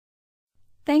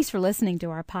Thanks for listening to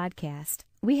our podcast.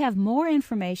 We have more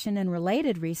information and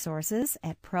related resources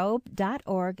at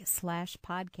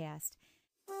probe.org/podcast.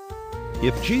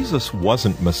 If Jesus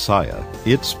wasn't Messiah,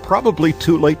 it's probably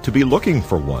too late to be looking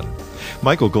for one.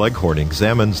 Michael Gleghorn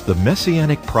examines the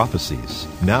Messianic prophecies,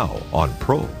 now on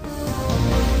Probe.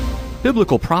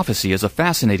 Biblical prophecy is a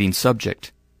fascinating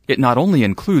subject. It not only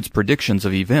includes predictions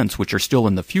of events which are still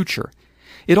in the future,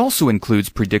 it also includes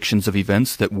predictions of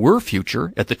events that were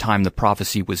future at the time the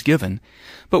prophecy was given,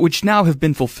 but which now have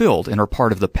been fulfilled and are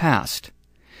part of the past.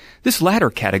 This latter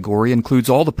category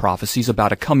includes all the prophecies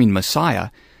about a coming Messiah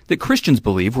that Christians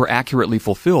believe were accurately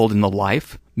fulfilled in the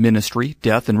life, ministry,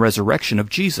 death, and resurrection of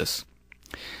Jesus.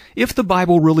 If the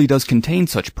Bible really does contain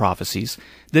such prophecies,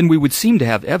 then we would seem to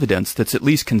have evidence that's at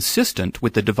least consistent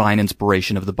with the divine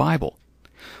inspiration of the Bible.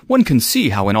 One can see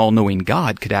how an all-knowing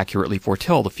God could accurately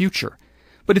foretell the future,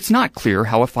 but it's not clear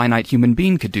how a finite human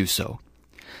being could do so.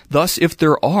 Thus, if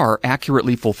there are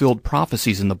accurately fulfilled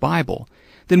prophecies in the Bible,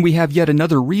 then we have yet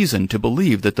another reason to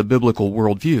believe that the biblical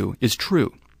worldview is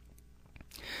true.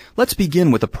 Let's begin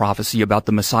with a prophecy about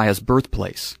the Messiah's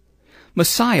birthplace.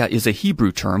 Messiah is a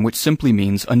Hebrew term which simply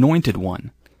means anointed one.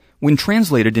 When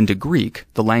translated into Greek,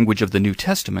 the language of the New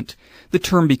Testament, the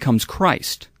term becomes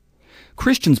Christ.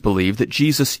 Christians believe that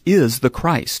Jesus is the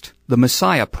Christ, the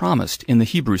Messiah promised in the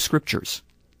Hebrew Scriptures.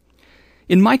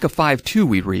 In Micah 5:2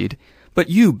 we read, "But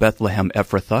you, Bethlehem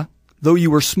Ephrathah, though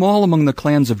you are small among the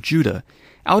clans of Judah,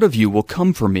 out of you will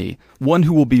come for me one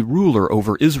who will be ruler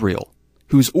over Israel,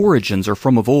 whose origins are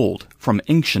from of old, from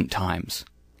ancient times."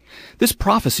 This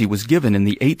prophecy was given in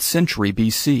the 8th century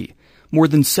B.C., more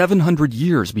than 700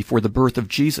 years before the birth of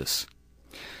Jesus.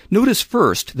 Notice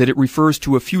first that it refers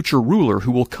to a future ruler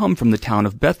who will come from the town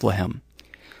of Bethlehem.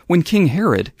 When King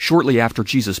Herod, shortly after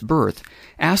Jesus' birth,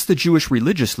 asked the Jewish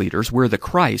religious leaders where the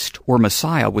Christ, or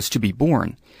Messiah, was to be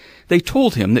born, they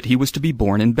told him that he was to be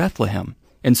born in Bethlehem,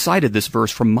 and cited this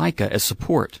verse from Micah as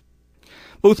support.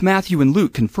 Both Matthew and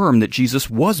Luke confirm that Jesus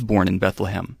was born in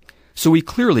Bethlehem, so he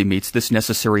clearly meets this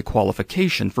necessary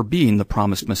qualification for being the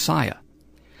promised Messiah.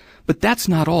 But that's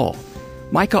not all.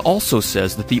 Micah also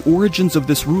says that the origins of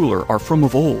this ruler are from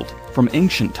of old, from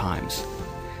ancient times.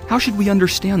 How should we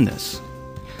understand this?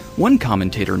 One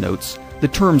commentator notes the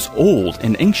terms old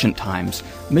and ancient times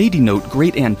may denote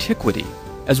great antiquity,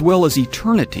 as well as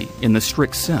eternity in the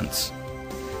strict sense.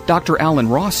 Dr. Alan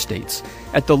Ross states,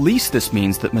 "At the least this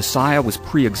means that Messiah was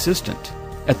pre-existent.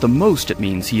 At the most it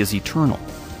means he is eternal."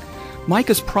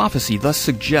 Micah's prophecy thus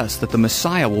suggests that the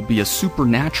Messiah will be a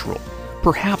supernatural,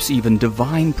 perhaps even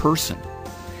divine person.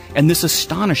 And this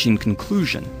astonishing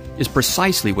conclusion is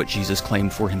precisely what Jesus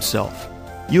claimed for himself.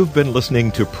 You've been listening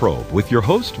to Probe with your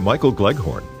host, Michael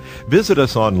Gleghorn. Visit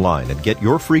us online and get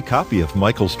your free copy of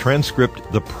Michael's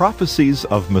transcript, The Prophecies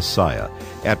of Messiah,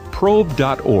 at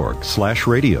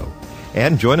probe.org/radio.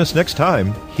 And join us next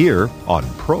time here on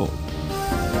Probe.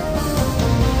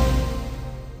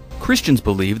 Christians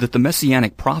believe that the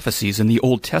messianic prophecies in the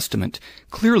Old Testament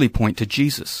clearly point to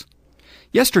Jesus.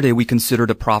 Yesterday we considered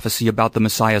a prophecy about the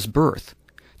Messiah's birth.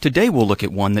 Today we'll look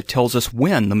at one that tells us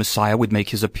when the Messiah would make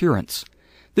his appearance.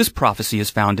 This prophecy is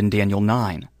found in Daniel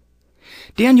 9.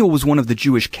 Daniel was one of the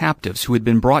Jewish captives who had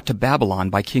been brought to Babylon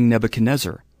by King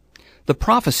Nebuchadnezzar. The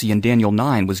prophecy in Daniel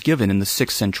 9 was given in the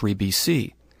 6th century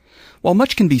B.C. While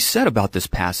much can be said about this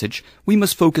passage, we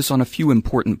must focus on a few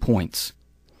important points.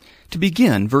 To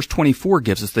begin, verse 24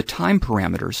 gives us the time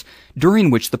parameters during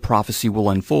which the prophecy will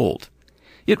unfold.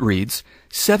 It reads,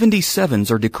 77s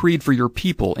are decreed for your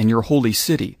people in your holy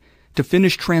city, to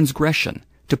finish transgression,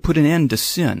 to put an end to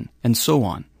sin, and so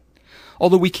on.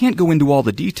 Although we can't go into all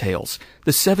the details,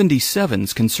 the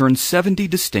 77s concern 70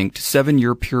 distinct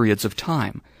 7-year periods of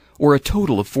time, or a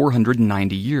total of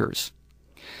 490 years.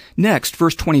 Next,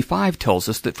 verse 25 tells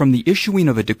us that from the issuing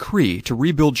of a decree to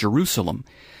rebuild Jerusalem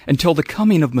until the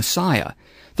coming of Messiah,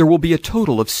 there will be a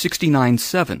total of 69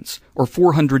 sevens, or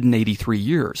 483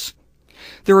 years.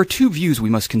 There are two views we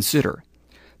must consider.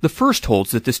 The first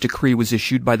holds that this decree was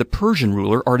issued by the Persian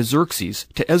ruler Artaxerxes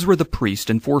to Ezra the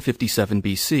priest in 457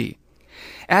 BC.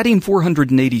 Adding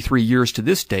 483 years to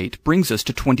this date brings us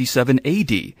to 27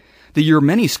 AD, the year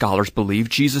many scholars believe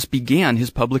Jesus began his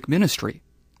public ministry.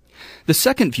 The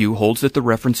second view holds that the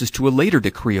reference is to a later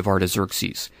decree of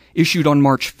Artaxerxes, issued on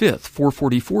March 5th,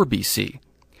 444 BC.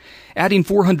 Adding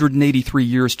 483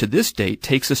 years to this date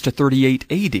takes us to 38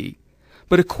 AD.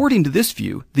 But according to this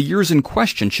view, the years in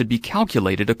question should be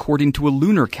calculated according to a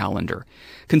lunar calendar,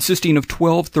 consisting of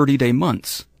 12 30-day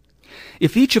months.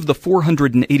 If each of the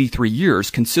 483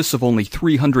 years consists of only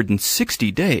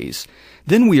 360 days,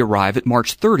 then we arrive at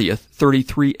March 30th,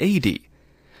 33 AD.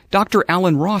 Dr.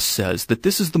 Alan Ross says that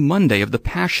this is the Monday of the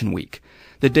Passion Week,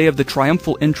 the day of the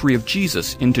triumphal entry of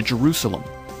Jesus into Jerusalem.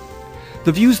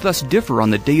 The views thus differ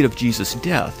on the date of Jesus'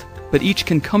 death, but each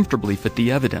can comfortably fit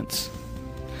the evidence.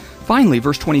 Finally,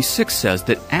 verse 26 says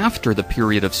that after the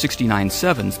period of 69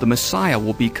 sevens, the Messiah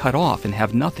will be cut off and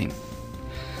have nothing.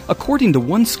 According to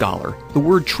one scholar, the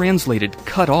word translated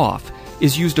cut off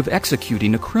is used of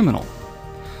executing a criminal.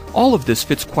 All of this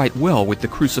fits quite well with the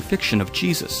crucifixion of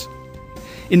Jesus.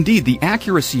 Indeed, the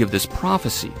accuracy of this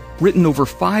prophecy, written over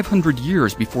 500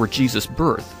 years before Jesus'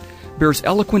 birth, bears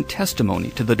eloquent testimony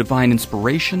to the divine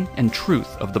inspiration and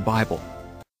truth of the Bible.